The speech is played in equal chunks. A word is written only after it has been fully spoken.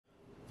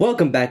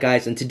Welcome back,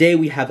 guys, and today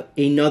we have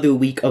another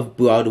week of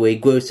Broadway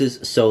grosses,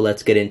 so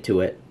let's get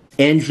into it.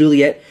 And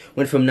Juliet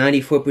went from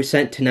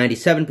 94% to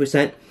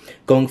 97%,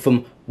 going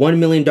from $1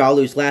 million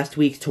last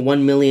week to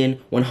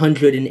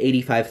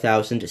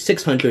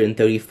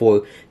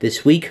 $1,185,634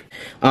 this week.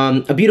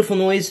 A Beautiful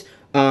Noise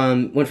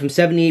went from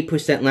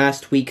 78%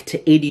 last week to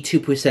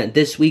 82%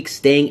 this week,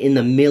 staying in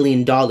the $1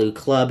 million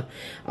club,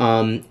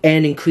 and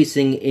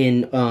increasing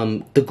in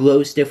the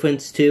gross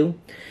difference too.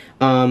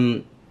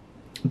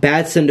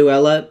 Bad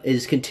Cinderella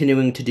is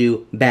continuing to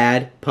do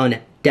bad, pun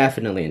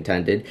definitely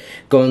intended,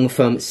 going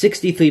from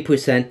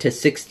 63% to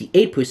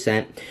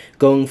 68%,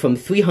 going from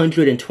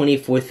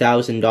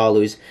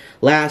 $324,000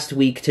 last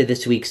week to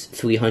this week's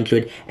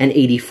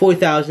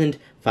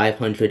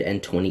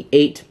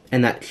 $384,528,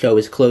 and that show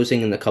is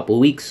closing in a couple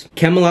weeks.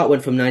 Camelot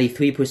went from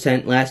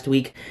 93% last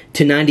week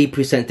to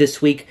 90%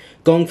 this week,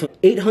 going from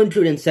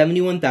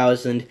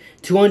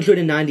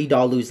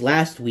 $871,290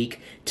 last week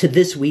to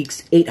this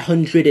week's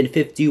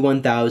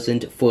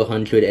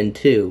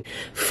 $851,402.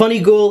 Funny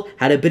Girl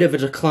had a bit of a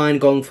decline,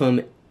 going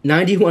from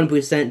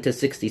 91% to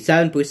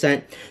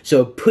 67%,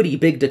 so a pretty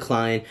big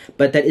decline,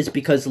 but that is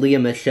because Leah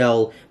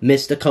Michelle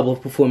missed a couple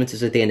of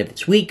performances at the end of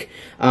this week,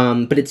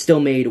 but it still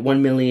made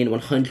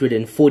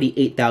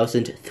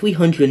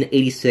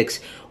 $1,148,386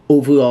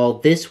 overall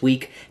this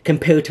week,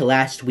 compared to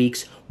last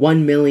week's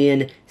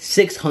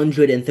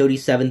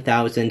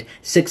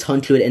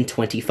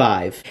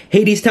 $1,637,625.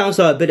 Hadestown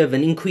saw a bit of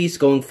an increase,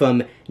 going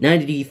from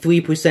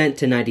 93%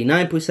 to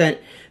 99%,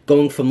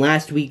 going from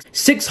last week's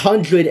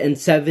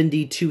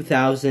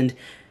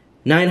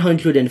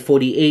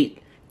 $672,948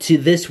 to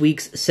this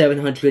week's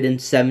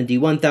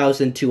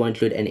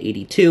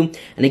 $771,282.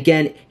 And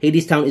again,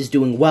 Hadestown is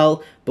doing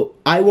well, but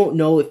I won't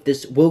know if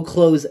this will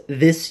close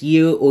this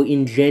year or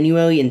in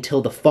January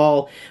until the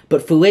fall.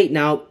 But for right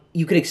now,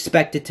 you could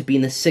expect it to be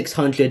in the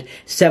 600,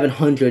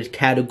 700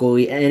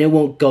 category, and it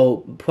won't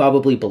go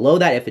probably below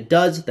that. If it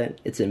does, then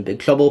it's in big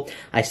trouble.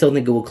 I still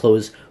think it will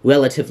close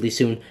relatively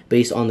soon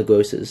based on the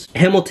grosses.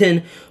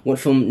 Hamilton went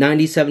from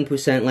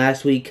 97%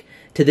 last week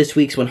to this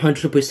week's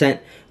 100%,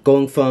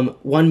 going from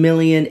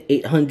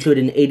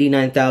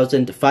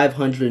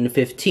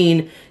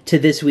 $1,889,515 to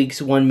this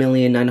week's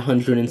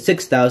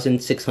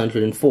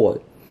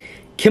 $1,906,604.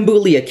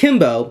 Kimberly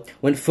Akimbo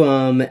went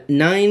from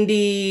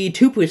 92%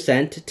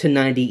 to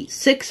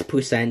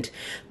 96%,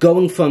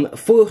 going from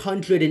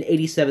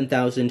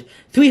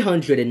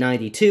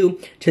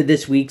 $487,392 to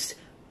this week's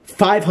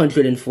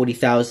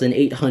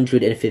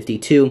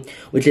 $540,852,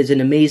 which is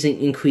an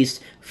amazing increase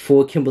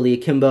for Kimberly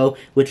Akimbo,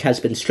 which has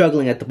been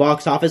struggling at the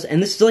box office,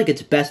 and this is like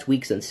its best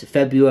week since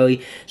February,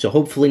 so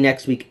hopefully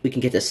next week we can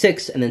get to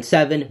 6, and then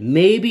 7,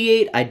 maybe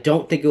 8. I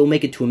don't think it will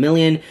make it to $1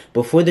 million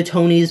before the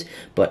Tonys,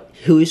 but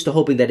who's to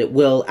hoping that it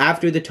will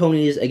after the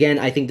Tonys. Again,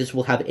 I think this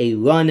will have a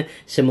run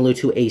similar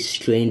to A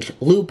Strange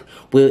Loop,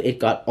 where it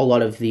got a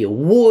lot of the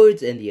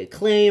awards and the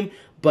acclaim,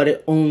 but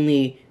it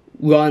only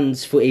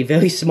runs for a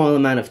very small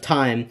amount of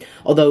time,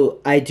 although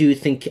I do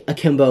think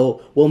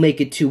Akimbo will make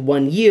it to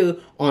 1 year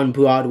on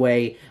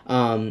Broadway,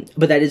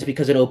 but that is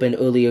because it opened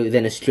earlier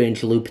than A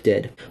Strange Loop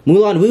did.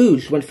 Moulin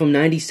Rouge went from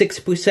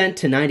 96%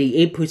 to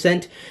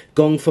 98%,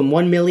 going from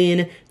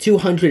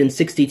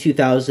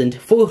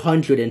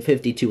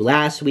 $1,262,452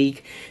 last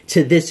week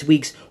to this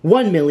week's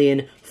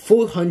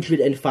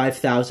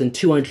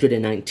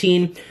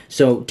 $1,405,219,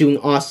 so doing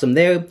awesome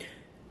there,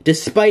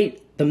 despite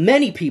the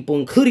many people,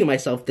 including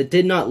myself, that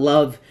did not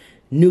love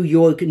New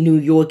York, New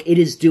York. It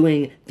is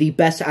doing the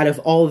best out of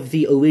all of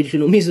the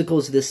original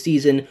musicals this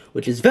season,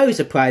 which is very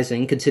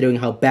surprising considering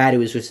how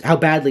badly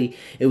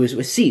it was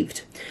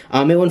received.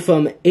 It went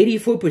from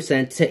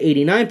 84% to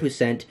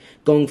 89%,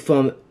 going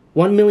from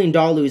 $1 million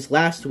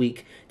last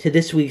week to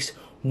this week's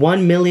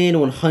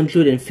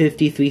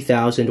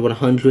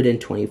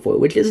 $1,153,124,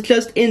 which is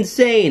just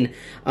insane.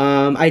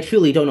 I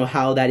truly don't know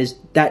how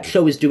that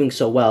show is doing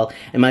so well.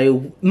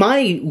 And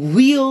my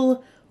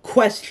real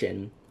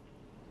question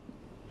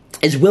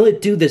is, will it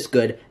do this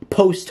good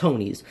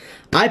post-Tonys?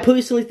 I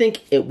personally think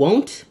it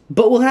won't,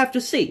 but we'll have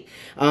to see.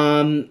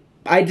 I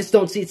just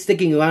don't see it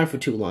sticking around for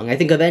too long. I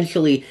think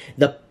eventually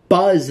the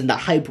buzz and the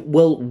hype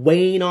will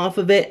wane off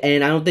of it,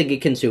 and I don't think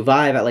it can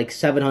survive at like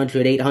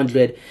 700,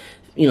 800,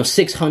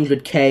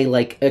 600K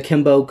like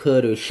Akimbo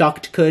could or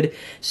Shocked could.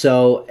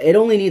 So it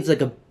only needs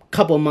like a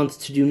couple months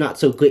to do not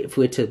so great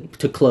for it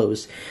to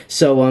close.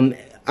 So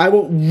I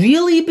won't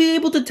really be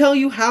able to tell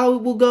you how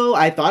it will go.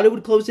 I thought it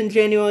would close in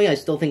January. I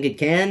still think it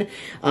can,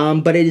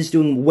 but it is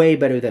doing way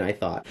better than I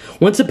thought.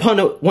 Once Upon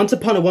a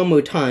One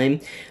More Time,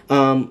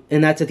 and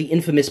that's at the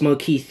infamous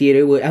Marquee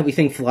Theater where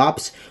everything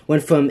flops,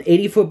 went from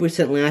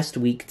 84% last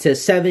week to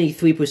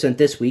 73%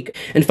 this week,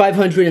 and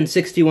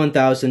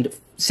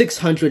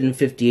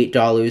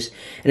 $561,658,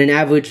 and an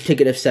average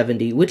ticket of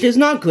 $70, which is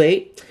not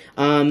great.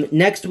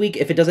 Next week,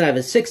 if it doesn't have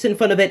a 6 in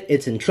front of it,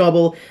 it's in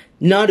trouble.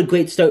 Not a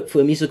great start for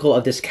a musical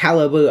of this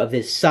caliber, of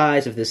this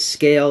size, of this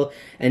scale,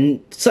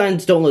 and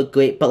signs don't look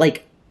great, but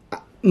like,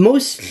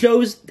 most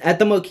shows at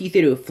the Marquee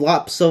Theater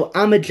flop, so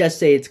I'ma just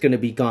say it's gonna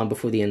be gone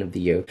before the end of the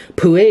year.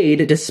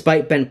 Parade,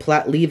 despite Ben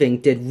Platt leaving,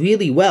 did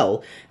really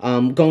well,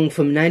 going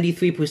from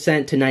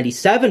 93% to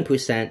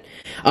 97%,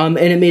 and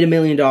it made $1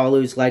 million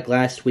like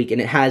last week,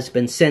 and it has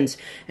been since,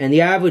 and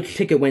the average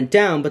ticket went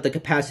down, but the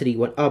capacity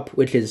went up,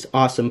 which is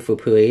awesome for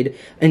Parade,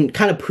 and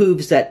kind of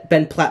proves that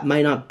Ben Platt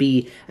might not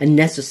be a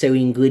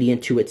necessary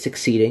ingredient to it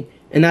succeeding.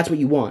 And that's what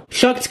you want.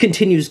 Shucked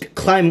continues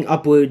climbing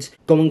upwards,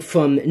 going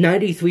from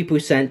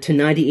 93% to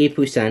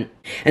 98%,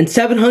 and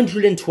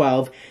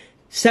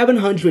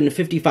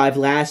 755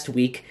 last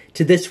week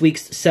to this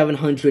week's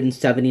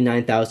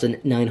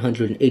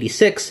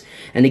 779,986.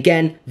 And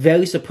again,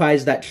 very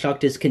surprised that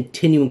Shucked is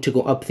continuing to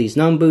go up these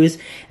numbers,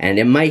 and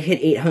it might hit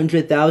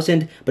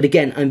 800,000, but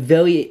again, I'm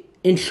very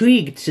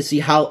intrigued to see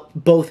how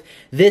both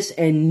this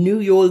and New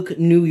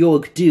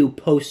York do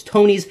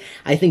post-Tonys.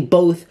 I think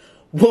both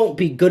won't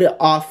be good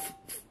off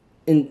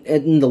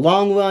in the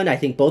long run. I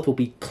think both will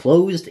be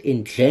closed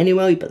in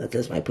January, but that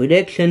is my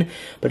prediction.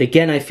 But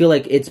again, I feel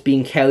like it's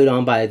being carried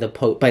on by the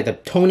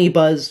Tony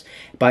buzz,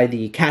 by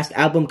the cast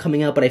album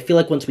coming out. But I feel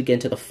like once we get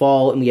into the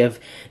fall and we have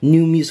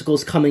new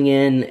musicals coming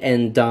in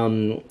and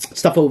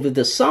stuff over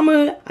the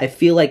summer, I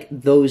feel like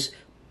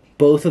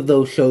both of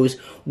those shows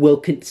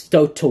will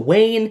start to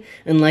wane.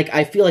 And like,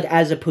 I feel like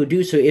as a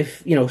producer,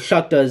 if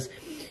Shuck does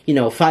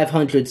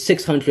 500,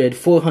 600,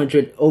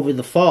 400 over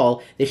the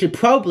fall, they should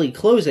probably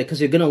close it because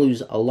they're going to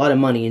lose a lot of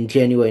money in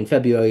January and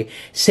February.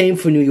 Same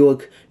for New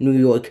York.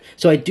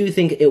 So I do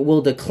think it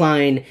will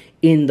decline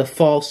in the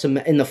fall,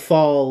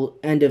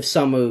 end of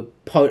summer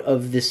part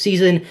of the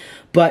season,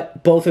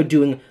 but both are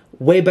doing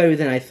way better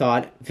than I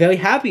thought. Very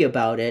happy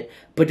about it,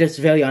 but just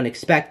very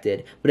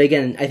unexpected. But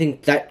again, I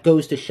think that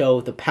goes to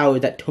show the power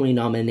that Tony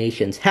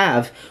nominations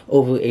have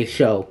over a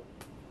show.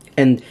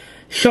 And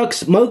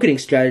Shuck's marketing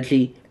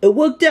strategy, it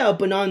worked out,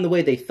 but not in the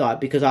way they thought,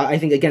 because I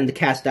think, again, the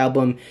cast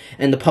album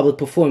and the public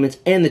performance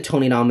and the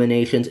Tony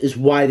nominations is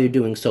why they're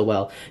doing so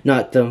well,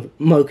 not the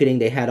marketing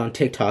they had on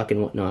TikTok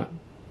and whatnot.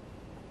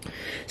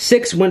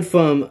 6 went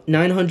from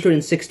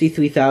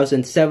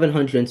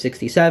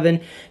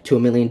 963,767 to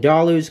 $1 million,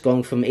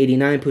 going from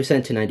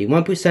 89% to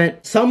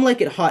 91%. Some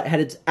Like It Hot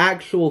had its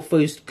actual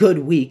first good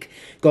week,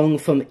 going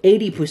from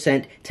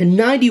 80% to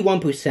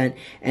 91%,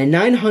 and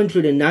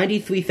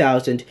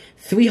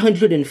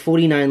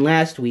 993,349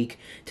 last week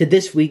to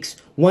this week's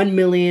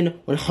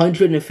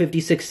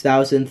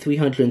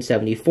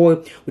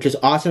 1,156,374, which is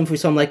awesome for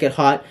Some Like It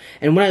Hot.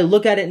 And when I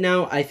look at it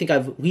now, I think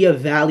I've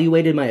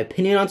reevaluated my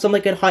opinion on Some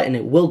Like It Hot, and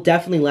it will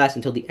definitely last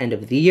until the end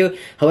of the year.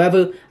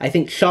 However, I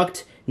think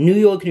Shucked, New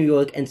York,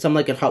 and Some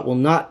Like It Hot will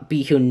not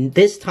be here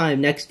this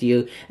time next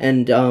year,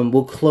 and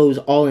will close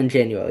all in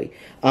January.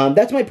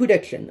 That's my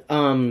prediction.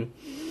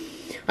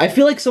 I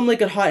feel like Some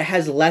Like It Hot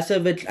has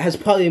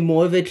probably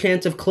more of a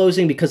chance of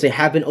closing because they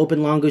have been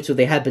open longer, so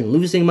they have been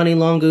losing money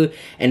longer,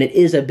 and it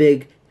is a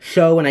big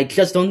show, and I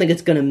just don't think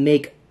it's going to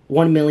make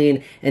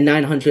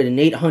 1,900,000 and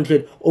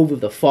 800 over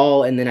the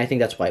fall, and then I think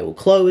that's why it will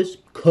close.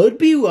 Could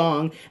be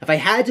wrong. If I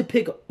had to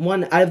pick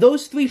one out of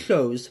those three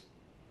shows,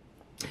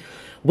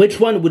 which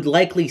one would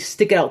likely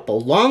stick out the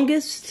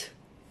longest?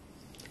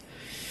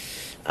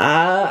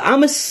 I'm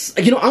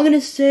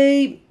gonna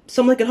say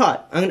Some Like It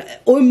Hot.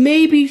 Or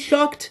maybe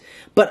Shucked.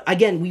 But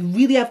again, we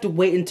really have to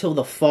wait until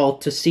the fall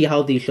to see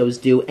how these shows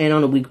do, and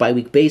on a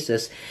week-by-week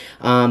basis.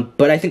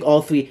 But I think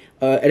all three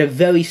are at a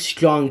very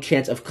strong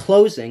chance of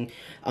closing.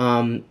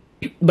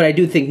 But I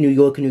do think New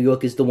York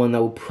is the one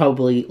that will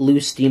probably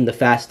lose steam the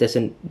fastest,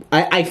 and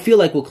I feel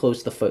like we'll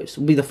close the first.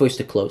 We'll be the first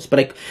to close.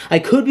 But I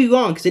could be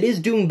wrong, because it is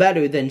doing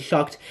better than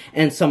Shucked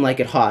and Some Like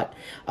It Hot.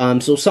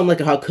 So Some Like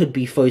It Hot could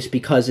be first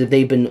because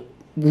they've been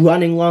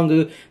running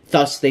longer,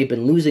 thus they've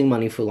been losing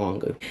money for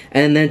longer.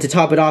 And then to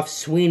top it off,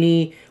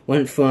 Sweeney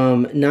went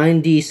from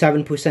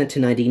 97% to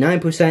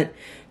 99%,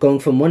 going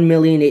from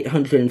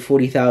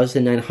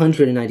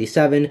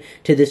 1,840,997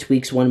 to this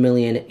week's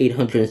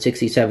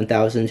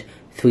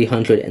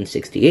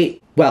 1,867,368.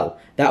 Well,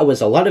 that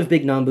was a lot of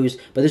big numbers,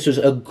 but this was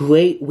a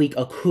great week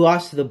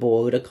across the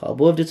board. A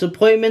couple of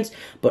disappointments,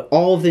 but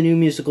all of the new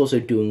musicals are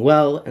doing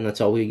well, and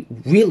that's all we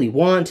really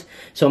want.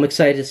 So I'm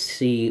excited to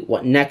see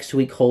what next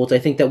week holds. I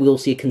think that we'll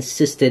see a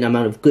consistent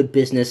amount of good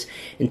business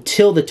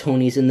until the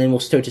Tonys, and then we'll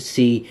start to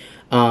see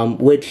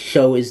which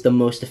show is the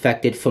most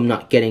affected from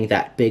not getting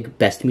that big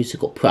Best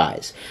Musical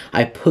prize.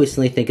 I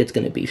personally think it's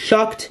going to be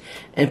Shucked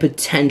and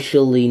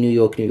potentially New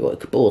York,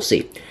 but we'll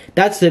see.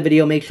 That's the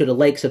video. Make sure to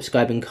like,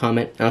 subscribe, and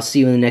comment. I'll see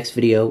you in the next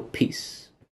video. Peace.